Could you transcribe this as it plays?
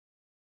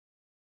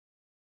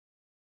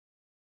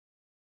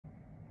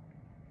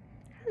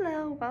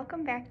Hello,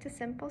 welcome back to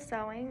Simple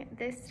Sewing.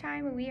 This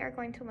time we are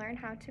going to learn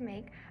how to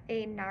make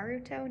a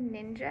Naruto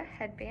ninja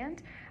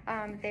headband.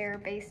 They're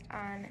based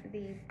on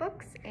the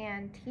books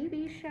and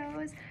TV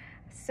shows.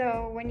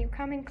 So when you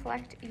come and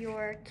collect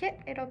your kit,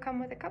 it'll come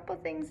with a couple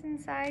things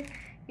inside.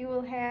 You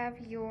will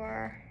have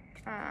your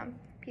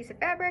piece of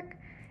fabric,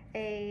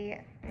 a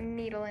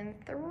needle and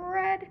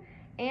thread,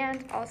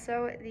 and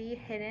also the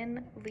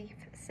hidden leaf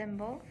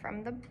symbol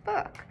from the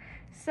book.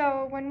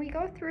 So when we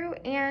go through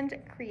and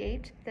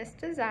create this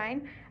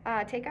design,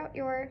 take out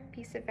your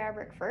piece of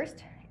fabric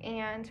first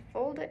and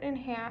fold it in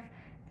half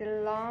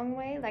the long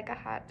way like a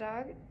hot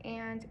dog,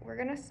 and we're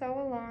gonna sew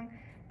along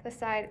the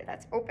side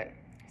that's open.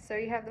 So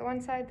you have the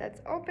one side that's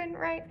open,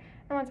 right,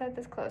 and one side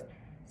that's closed.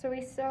 So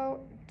we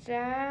sew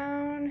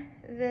down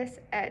this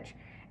edge.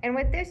 And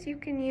with this, you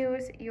can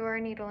use your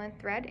needle and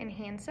thread and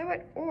hand sew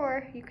it,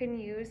 or you can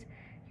use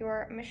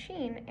your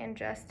machine and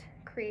just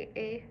create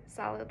a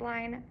solid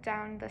line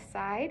down the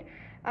side.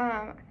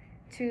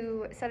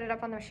 To set it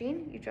up on the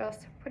machine, you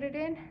just put it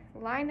in,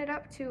 line it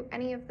up to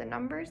any of the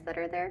numbers that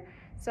are there.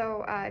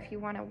 So if you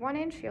want a 1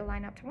 inch, you'll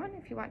line up to 1.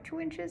 If you want 2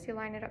 inches, you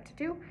line it up to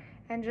 2,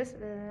 and just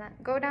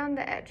go down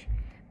the edge.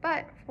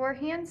 But for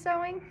hand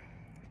sewing,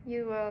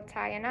 you will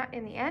tie a knot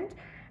in the end.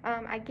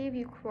 I gave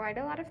you quite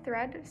a lot of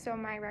thread, so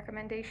my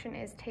recommendation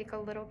is take a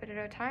little bit at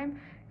a time,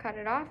 cut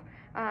it off.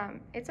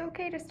 It's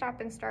okay to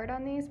stop and start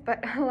on these,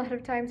 but a lot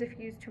of times if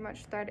you use too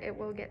much thread, it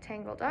will get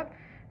tangled up.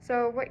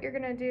 So what you're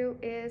gonna do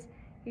is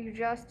you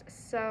just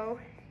sew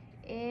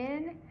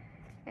in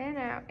and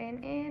out,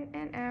 and in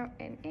and out,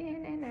 and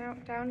in and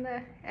out down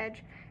the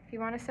edge. If you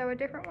want to sew a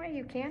different way,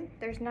 you can.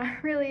 There's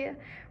not really a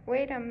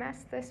way to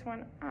mess this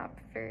one up,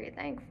 very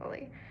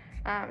thankfully.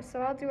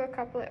 So I'll do a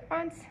couple at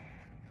once.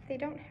 They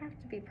don't have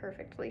to be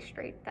perfectly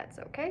straight, that's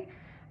okay.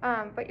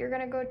 But you're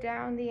gonna go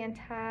down the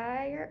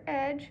entire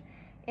edge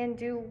and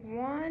do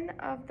one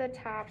of the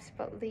tops,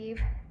 but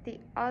leave the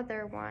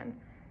other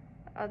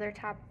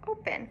top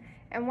open.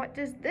 And what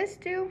does this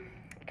do?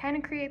 It kind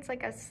of creates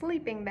like a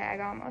sleeping bag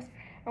almost.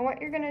 And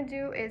what you're gonna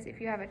do is, if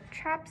you have a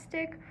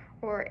chopstick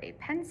or a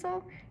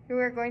pencil, you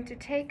are going to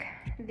take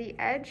the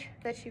edge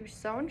that you've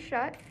sewn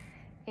shut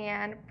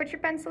and put your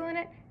pencil in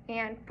it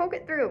and poke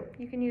it through.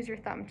 You can use your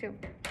thumb too.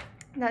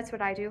 That's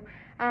what I do.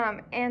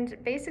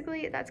 And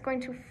basically that's going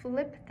to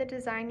flip the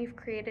design you've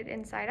created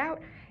inside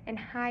out and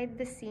hide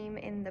the seam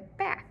in the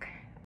back.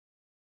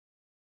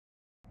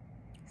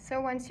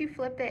 So once you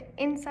flip it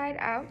inside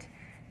out,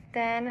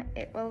 then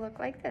it will look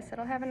like this.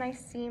 It'll have a nice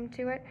seam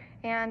to it,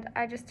 and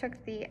I just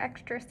took the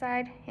extra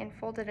side and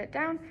folded it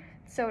down,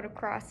 sewed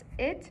across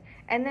it,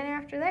 and then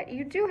after that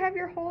you do have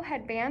your whole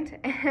headband.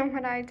 And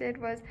what I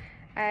did was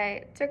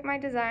I took my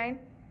design,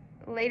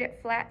 laid it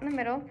flat in the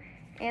middle,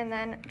 and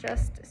then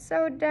just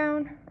sewed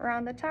down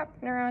around the top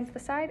and around the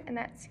side, and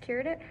that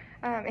secured it.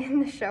 In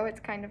the show it's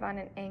kind of on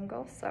an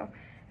angle, so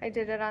I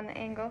did it on the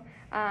angle.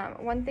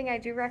 One thing I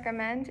do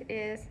recommend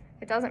is,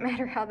 it doesn't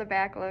matter how the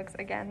back looks.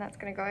 Again, that's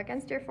going to go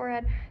against your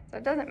forehead, so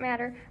it doesn't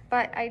matter.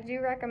 But I do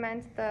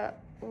recommend the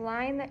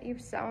line that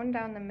you've sewn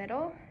down the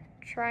middle,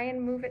 try and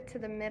move it to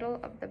the middle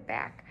of the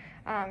back,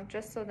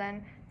 just so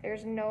then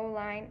there's no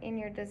line in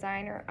your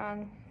design or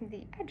on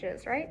the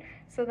edges, right?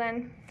 So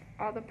then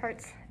all the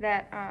parts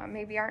that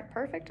maybe aren't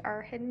perfect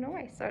are hidden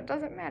away, so it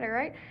doesn't matter,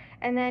 right?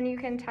 And then you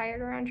can tie it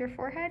around your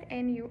forehead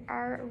and you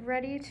are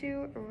ready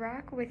to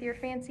rock with your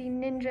fancy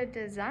ninja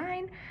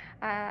design.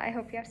 I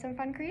hope you have some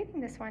fun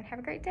creating this one. Have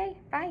a great day.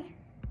 Bye.